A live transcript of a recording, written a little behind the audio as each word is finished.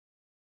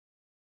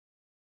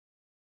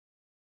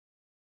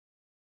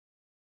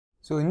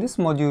So in this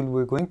module,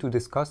 we're going to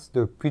discuss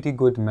the pretty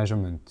good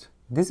measurement.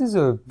 This is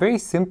a very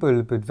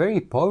simple but very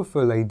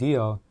powerful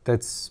idea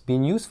that's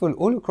been useful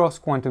all across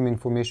quantum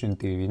information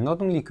theory,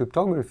 not only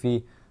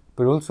cryptography,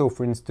 but also,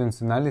 for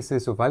instance,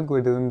 analysis of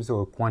algorithms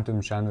or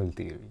quantum channel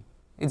theory.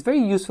 It's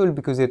very useful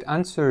because it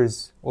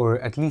answers, or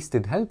at least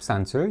it helps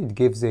answer, it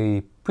gives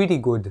a pretty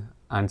good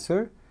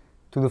answer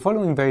to the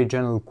following very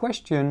general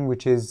question,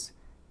 which is,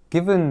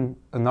 given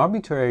an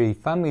arbitrary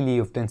family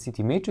of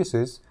density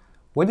matrices,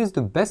 what is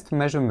the best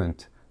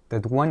measurement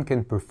that one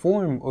can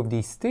perform of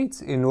these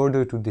states in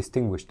order to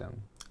distinguish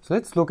them? So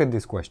let's look at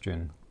this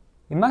question.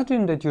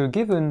 Imagine that you're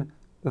given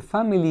a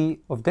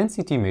family of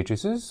density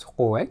matrices,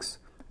 ρx.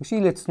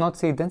 Actually, let's not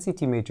say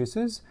density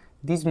matrices.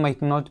 These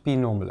might not be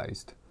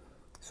normalized.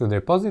 So they're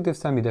positive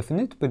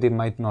semi-definite, but they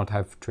might not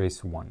have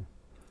trace 1.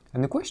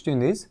 And the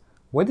question is,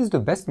 what is the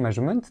best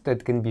measurement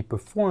that can be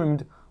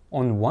performed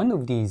on one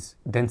of these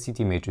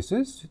density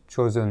matrices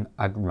chosen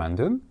at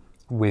random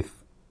with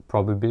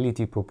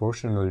probability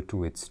proportional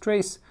to its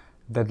trace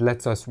that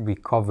lets us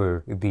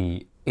recover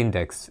the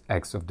index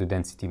x of the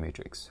density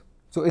matrix?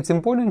 So it's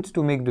important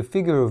to make the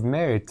figure of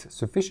merit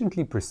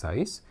sufficiently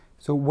precise.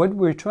 So what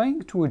we're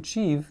trying to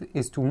achieve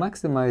is to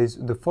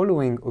maximize the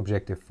following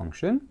objective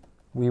function.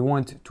 We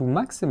want to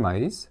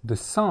maximize the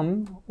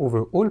sum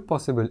over all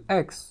possible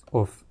x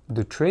of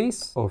the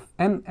trace of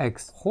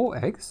mx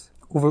ρx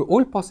over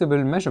all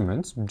possible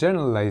measurements,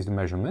 generalized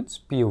measurements,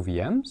 P of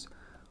M's,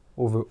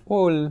 over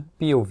all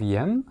P of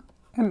M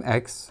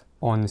mx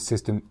on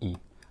system E.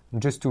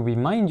 And just to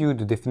remind you,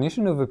 the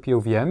definition of a P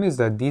of M is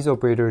that these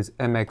operators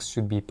mx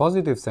should be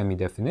positive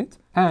semi-definite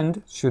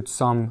and should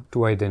sum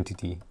to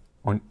identity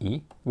on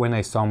E when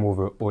I sum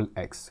over all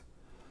x.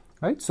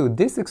 Right? So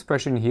this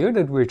expression here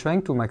that we're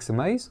trying to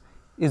maximize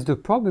is the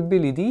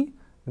probability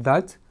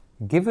that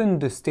given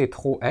the state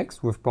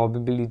ρx with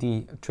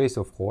probability trace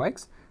of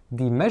ρx,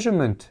 the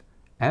measurement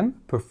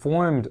m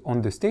performed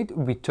on the state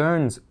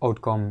returns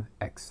outcome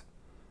x.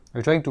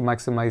 We're trying to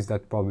maximize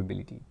that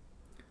probability.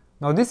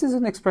 Now this is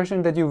an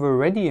expression that you've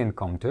already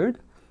encountered.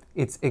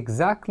 It's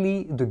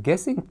exactly the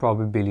guessing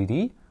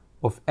probability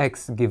of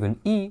x given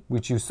E,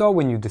 which you saw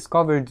when you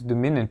discovered the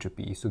min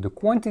entropy. So the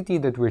quantity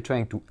that we're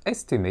trying to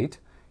estimate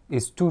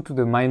is 2 to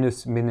the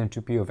minus min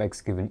entropy of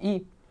x given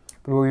E.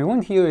 But what we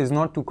want here is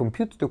not to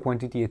compute the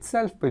quantity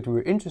itself, but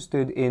we're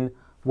interested in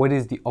what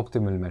is the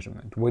optimal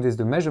measurement. What is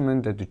the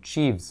measurement that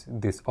achieves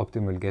this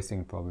optimal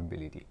guessing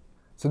probability?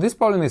 So this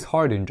problem is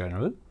hard in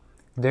general.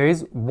 There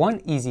is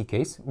one easy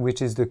case,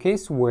 which is the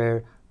case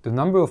where the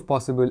number of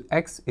possible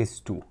x is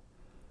 2.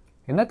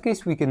 In that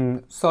case, we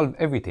can solve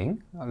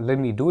everything. Let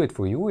me do it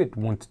for you, it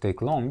won't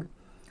take long.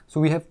 So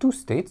we have two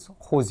states,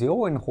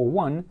 ρ0 and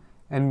ρ1,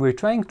 and we're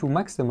trying to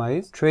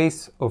maximize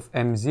trace of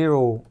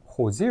m0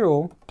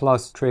 ρ0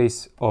 plus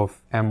trace of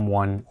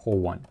m1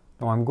 ρ1.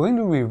 Now I'm going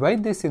to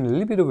rewrite this in a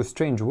little bit of a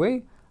strange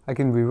way. I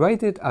can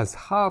rewrite it as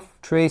half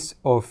trace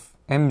of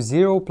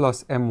m0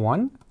 plus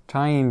m1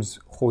 times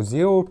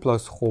ρ0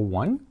 plus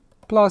ρ1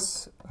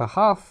 plus a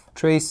half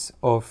trace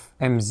of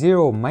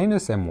m0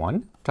 minus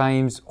m1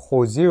 times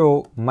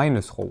ρ0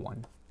 minus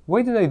ρ1.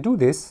 Why did I do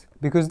this?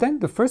 Because then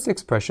the first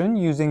expression,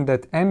 using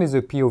that m is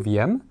a P of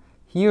M,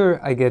 here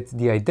I get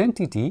the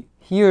identity,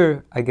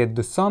 here I get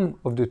the sum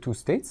of the two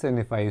states, and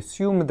if I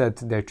assume that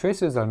their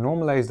traces are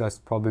normalized as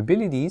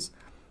probabilities,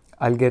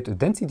 I'll get a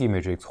density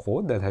matrix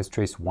ρ that has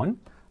trace 1,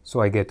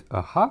 so I get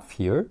a half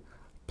here,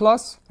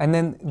 plus, and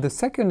then the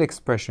second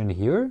expression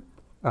here,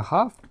 a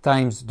half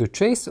times the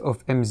trace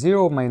of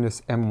m0 minus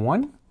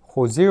m1,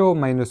 ρ0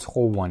 minus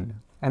ρ1.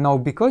 And now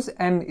because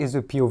m is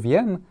a P of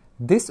M,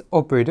 this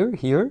operator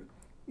here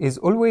is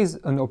always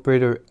an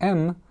operator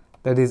m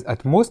that is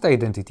at most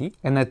identity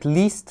and at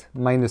least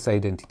minus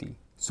identity.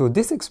 So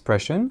this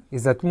expression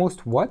is at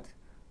most what?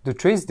 The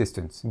trace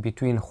distance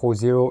between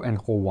ρ0 and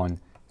ρ1.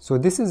 So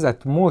this is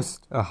at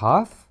most a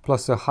half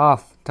plus a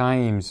half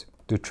times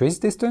the trace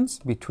distance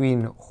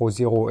between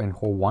ρ0 and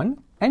ρ1,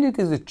 and it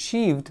is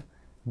achieved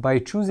by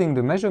choosing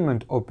the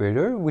measurement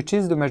operator, which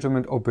is the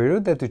measurement operator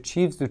that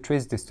achieves the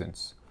trace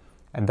distance.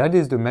 And that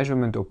is the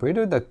measurement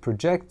operator that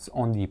projects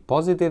on the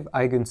positive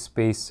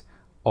eigenspace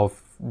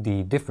of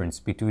the difference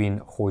between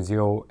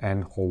ρ0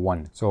 and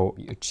ρ1. So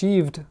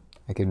achieved,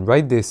 I can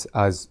write this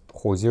as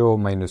ρ0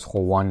 minus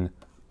ρ1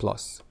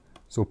 plus.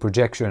 So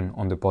projection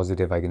on the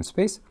positive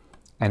eigenspace,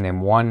 and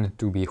m1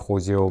 to be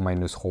ρ0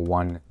 minus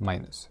ρ1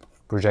 minus.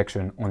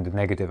 Projection on the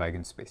negative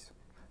eigenspace.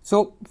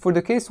 So for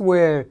the case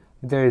where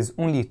there is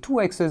only two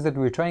x's that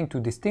we're trying to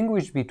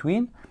distinguish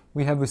between,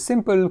 we have a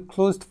simple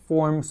closed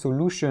form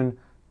solution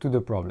to the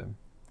problem.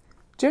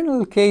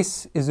 General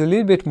case is a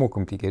little bit more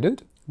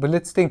complicated, but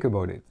let's think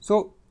about it.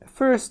 So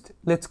first,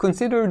 let's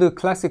consider the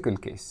classical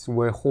case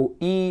where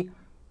ρe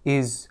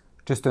is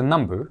just a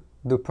number,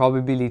 the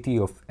probability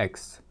of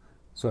x.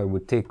 So I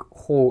would take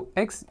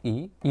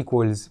ρxe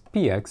equals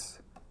px.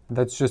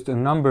 That's just a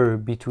number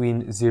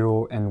between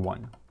 0 and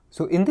 1.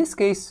 So in this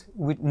case,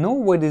 we know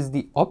what is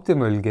the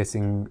optimal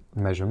guessing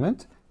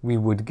measurement. We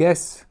would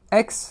guess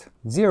x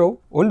 0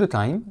 all the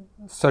time,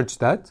 such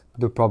that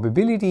the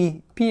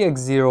probability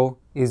px0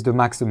 is the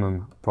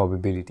maximum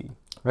probability,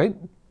 right?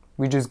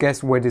 We just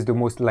guess what is the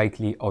most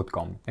likely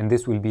outcome, and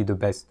this will be the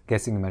best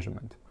guessing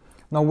measurement.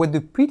 Now, what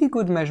the pretty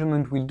good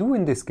measurement will do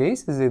in this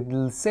case is it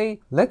will say,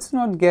 let's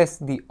not guess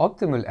the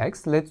optimal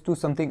x, let's do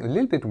something a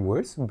little bit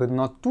worse, but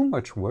not too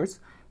much worse,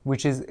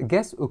 which is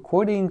guess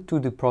according to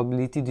the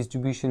probability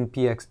distribution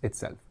px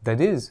itself. That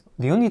is,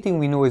 the only thing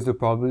we know is the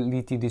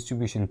probability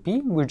distribution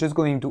p. We're just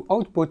going to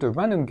output a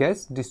random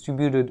guess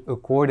distributed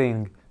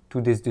according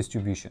to this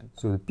distribution.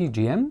 So the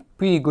PGM,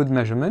 pretty good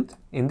measurement,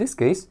 in this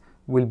case,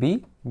 will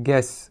be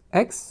guess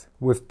x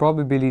with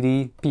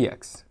probability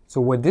px.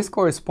 So what this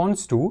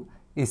corresponds to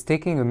is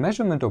taking a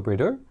measurement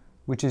operator,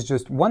 which is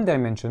just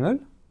one-dimensional,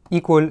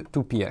 equal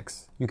to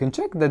px. You can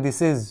check that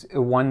this is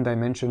a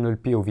one-dimensional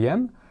P of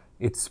m.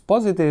 It's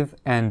positive,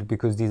 and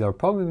because these are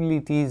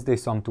probabilities, they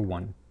sum to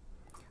 1.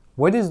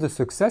 What is the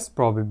success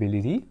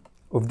probability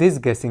of this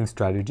guessing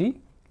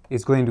strategy?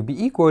 Is going to be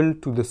equal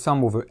to the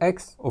sum over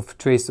x of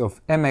trace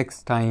of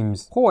mx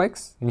times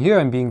ρx. And here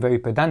I'm being very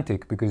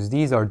pedantic because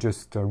these are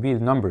just real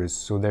numbers,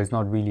 so there's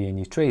not really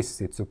any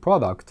trace, it's a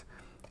product.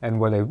 And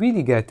what I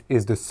really get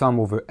is the sum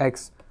over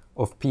x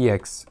of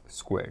px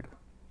squared.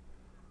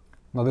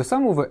 Now the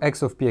sum over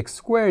x of px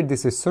squared,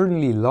 this is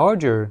certainly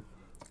larger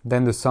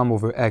than the sum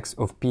over x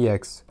of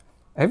px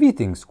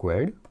everything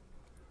squared.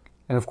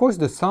 And of course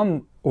the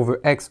sum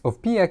over x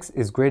of px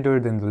is greater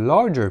than the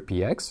larger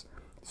px,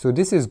 so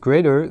this is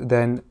greater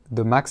than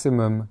the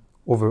maximum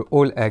over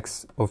all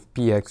x of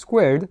px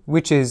squared,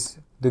 which is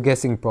the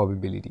guessing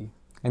probability.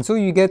 And so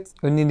you get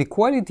an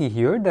inequality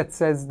here that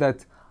says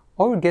that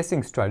our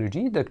guessing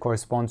strategy that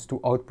corresponds to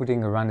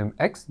outputting a random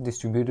x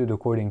distributed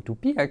according to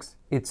px,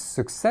 its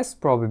success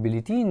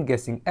probability in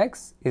guessing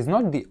x is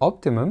not the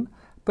optimum,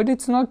 but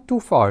it's not too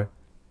far.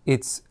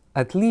 It's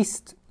at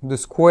least the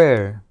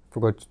square,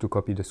 forgot to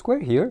copy the square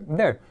here,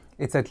 there.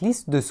 It's at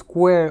least the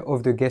square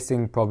of the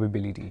guessing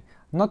probability,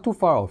 not too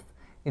far off.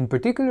 In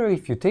particular,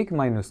 if you take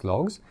minus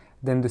logs,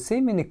 then the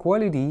same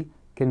inequality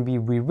can be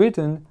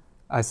rewritten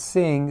as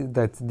saying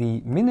that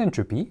the min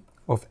entropy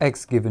of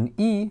x given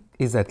E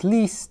is at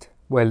least,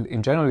 well,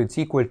 in general it's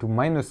equal to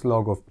minus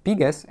log of p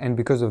guess, and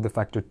because of the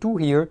factor 2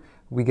 here,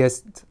 we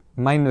guessed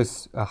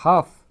minus a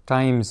half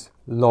times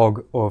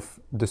log of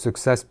the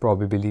success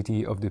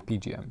probability of the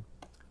PGM.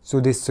 So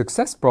this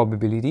success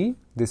probability,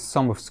 this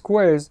sum of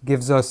squares,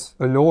 gives us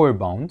a lower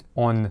bound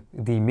on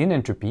the min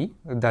entropy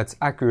that's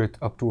accurate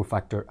up to a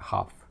factor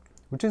half,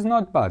 which is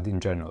not bad in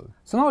general.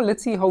 So now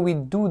let's see how we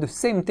do the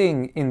same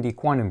thing in the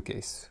quantum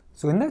case.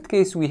 So in that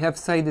case, we have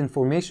side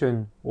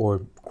information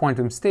or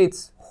quantum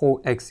states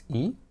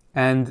ρXe,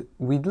 and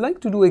we'd like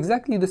to do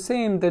exactly the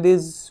same. That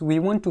is, we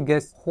want to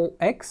guess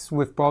ρx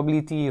with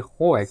probability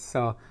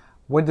ρx.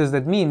 What does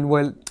that mean?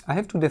 Well, I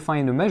have to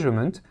define a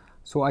measurement,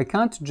 so I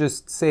can't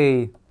just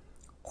say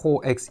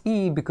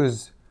ρXe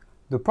because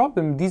the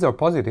problem, these are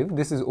positive,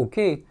 this is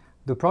okay.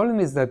 The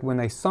problem is that when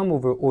I sum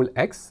over all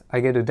x,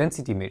 I get a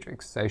density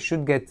matrix. I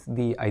should get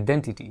the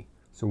identity.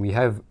 So we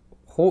have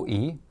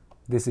ρe,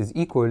 this is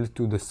equal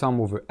to the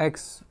sum over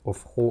x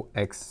of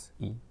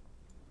ρXe.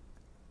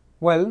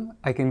 Well,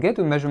 I can get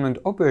a measurement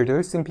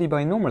operator simply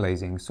by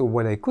normalizing. So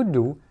what I could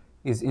do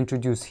is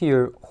introduce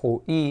here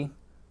ρe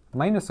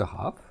minus a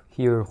half,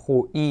 here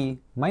ρe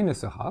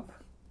minus a half.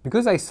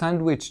 Because I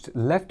sandwiched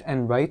left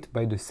and right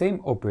by the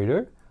same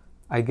operator,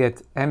 I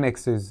get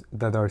mx's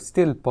that are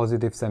still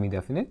positive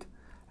semi-definite.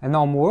 And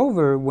now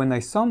moreover, when I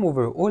sum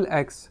over all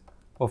x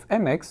of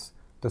mx,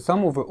 the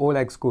sum over all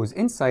x goes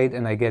inside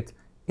and I get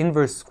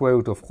inverse square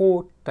root of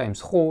ρ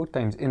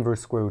times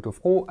inverse square root of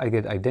ρ, I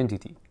get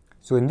identity.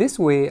 So in this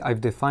way, I've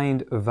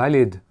defined a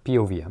valid P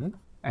of m,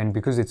 and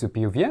because it's a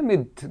P of m,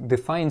 it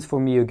defines for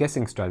me a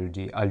guessing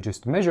strategy. I'll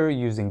just measure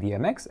using the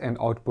mx and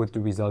output the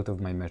result of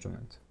my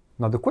measurement.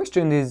 Now the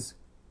question is,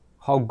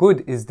 how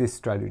good is this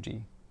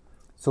strategy?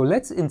 So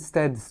let's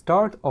instead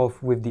start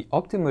off with the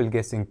optimal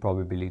guessing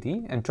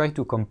probability and try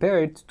to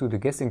compare it to the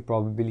guessing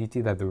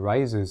probability that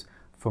arises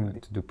from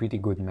the pretty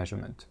good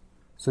measurement.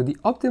 So the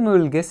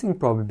optimal guessing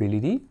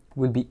probability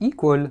will be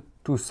equal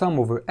to sum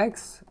over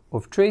x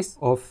of trace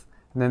of,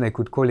 and then I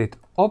could call it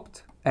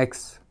opt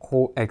x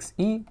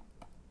ρXe,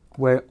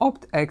 where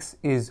opt x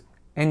is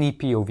any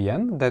P of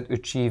m that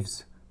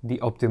achieves the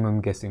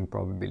optimum guessing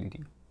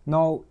probability.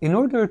 Now, in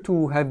order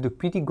to have the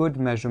pretty good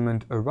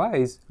measurement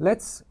arise,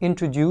 let's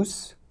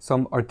introduce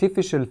some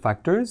artificial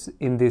factors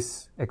in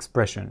this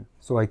expression.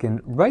 So I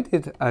can write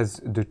it as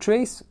the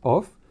trace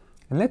of,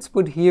 and let's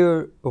put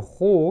here a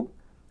ρ.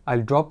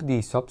 I'll drop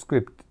the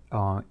subscript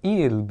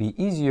e, it'll be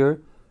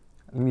easier.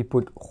 Let me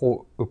put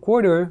ρ a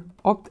quarter,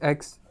 opt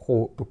x,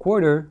 ρ a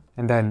quarter,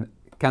 and then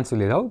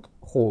cancel it out.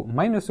 ρ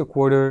minus a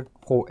quarter,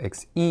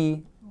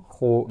 ρXe,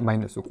 ρ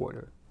minus a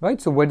quarter.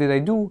 Right, so what did I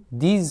do?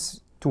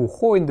 These two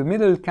ρ in the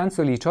middle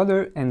cancel each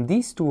other, and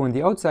these two on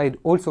the outside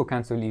also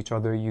cancel each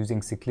other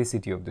using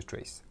cyclicity of the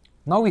trace.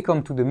 Now we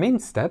come to the main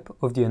step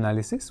of the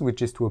analysis,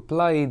 which is to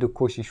apply the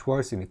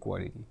Cauchy-Schwarz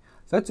inequality.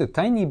 So that's a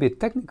tiny bit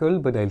technical,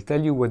 but I'll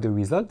tell you what the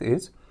result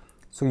is.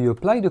 So you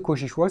apply the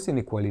Cauchy-Schwarz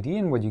inequality,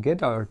 and what you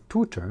get are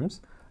two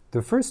terms.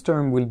 The first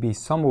term will be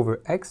sum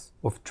over x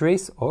of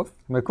trace of.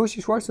 My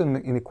Cauchy-Schwarz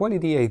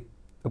inequality, I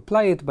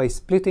apply it by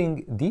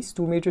splitting these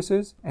two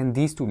matrices and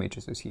these two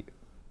matrices here.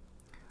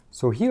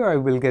 So here I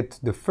will get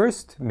the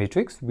first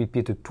matrix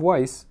repeated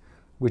twice,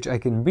 which I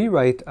can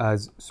rewrite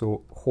as,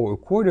 so whole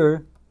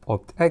quarter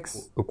opt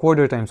x, a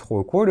quarter times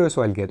whole quarter,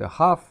 so I'll get a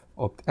half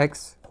opt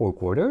x whole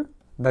quarter.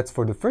 That's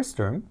for the first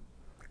term.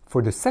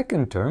 For the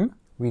second term,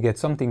 we get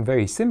something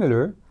very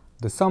similar,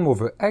 the sum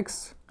over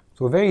x,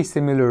 so a very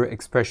similar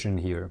expression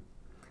here.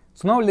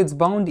 So now let's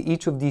bound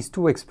each of these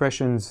two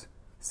expressions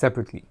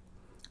separately.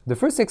 The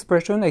first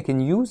expression, I can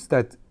use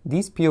that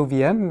these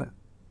POVM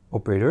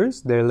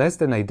operators, they're less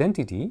than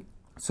identity.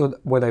 So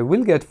what I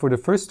will get for the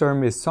first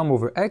term is sum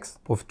over x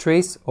of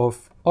trace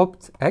of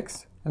opt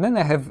x. And then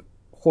I have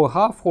whole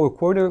half, whole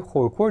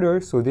quarter,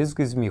 so this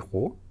gives me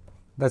whole.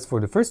 That's for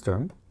the first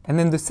term. And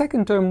then the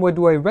second term, what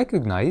do I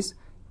recognize?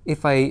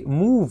 If I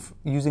move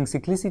using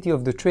cyclicity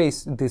of the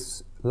trace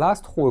this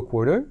last whole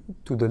quarter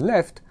to the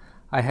left,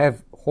 I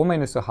have whole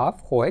minus a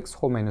half, whole x,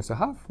 whole minus a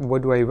half.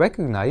 What do I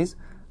recognize?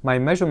 My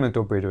measurement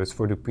operators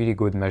for the pretty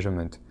good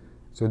measurement.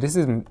 So this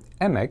is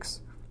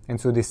mx, and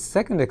so this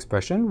second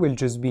expression will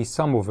just be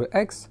sum over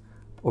x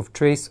of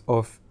trace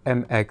of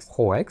mx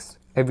whole x,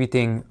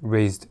 everything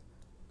raised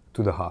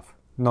to the half.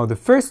 Now the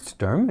first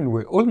term, and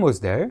we're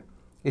almost there,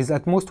 is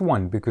at most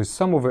 1, because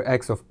sum over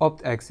x of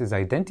opt x is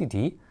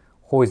identity,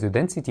 whole is a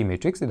density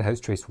matrix, it has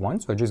trace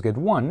 1, so I just get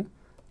 1,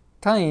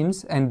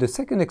 times, and the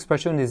second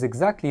expression is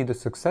exactly the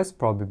success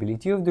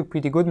probability of the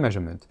pretty good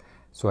measurement.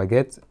 So I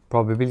get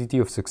probability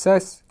of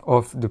success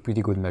of the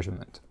pretty good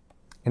measurement.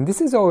 And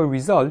this is our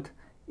result.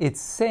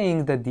 It's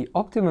saying that the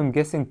optimum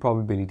guessing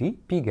probability,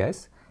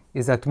 p-guess,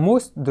 is at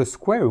most the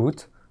square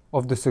root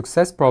of the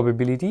success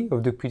probability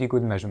of the pretty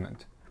good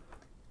measurement.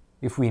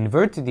 If we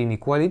invert the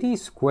inequality,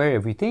 square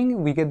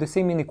everything, we get the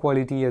same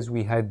inequality as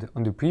we had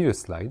on the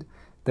previous slide,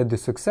 that the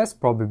success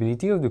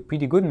probability of the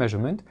pretty good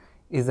measurement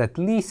is at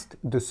least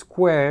the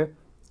square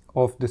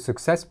of the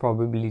success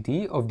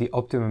probability of the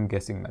optimum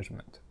guessing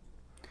measurement.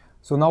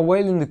 So now,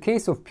 while in the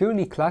case of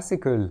purely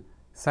classical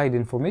side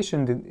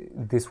information,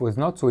 this was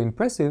not so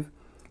impressive,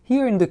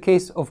 here in the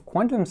case of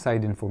quantum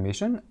side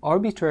information,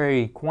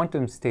 arbitrary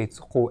quantum states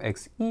rho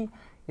xe,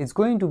 it's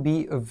going to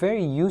be a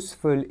very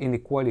useful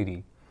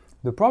inequality.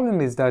 The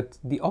problem is that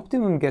the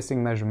optimum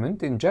guessing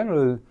measurement in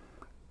general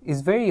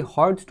is very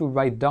hard to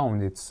write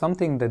down. It's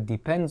something that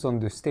depends on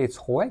the states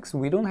rho x.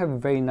 We don't have a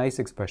very nice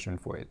expression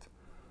for it.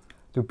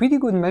 The pretty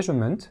good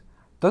measurement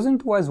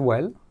doesn't do as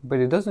well, but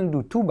it doesn't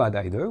do too bad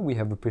either. We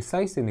have a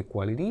precise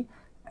inequality,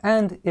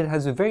 and it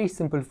has a very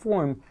simple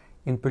form.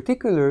 In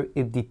particular,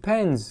 it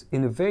depends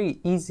in a very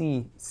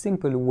easy,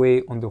 simple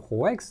way on the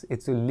rho x.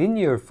 It's a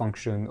linear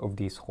function of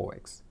these rho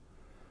x.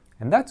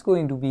 And that's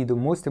going to be the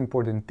most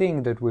important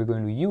thing that we're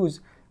going to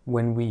use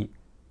when we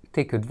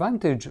take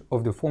advantage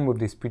of the form of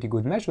this pretty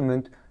good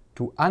measurement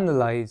to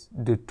analyze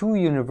the two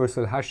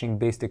universal hashing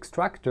based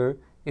extractor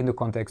in the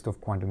context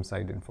of quantum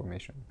side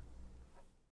information.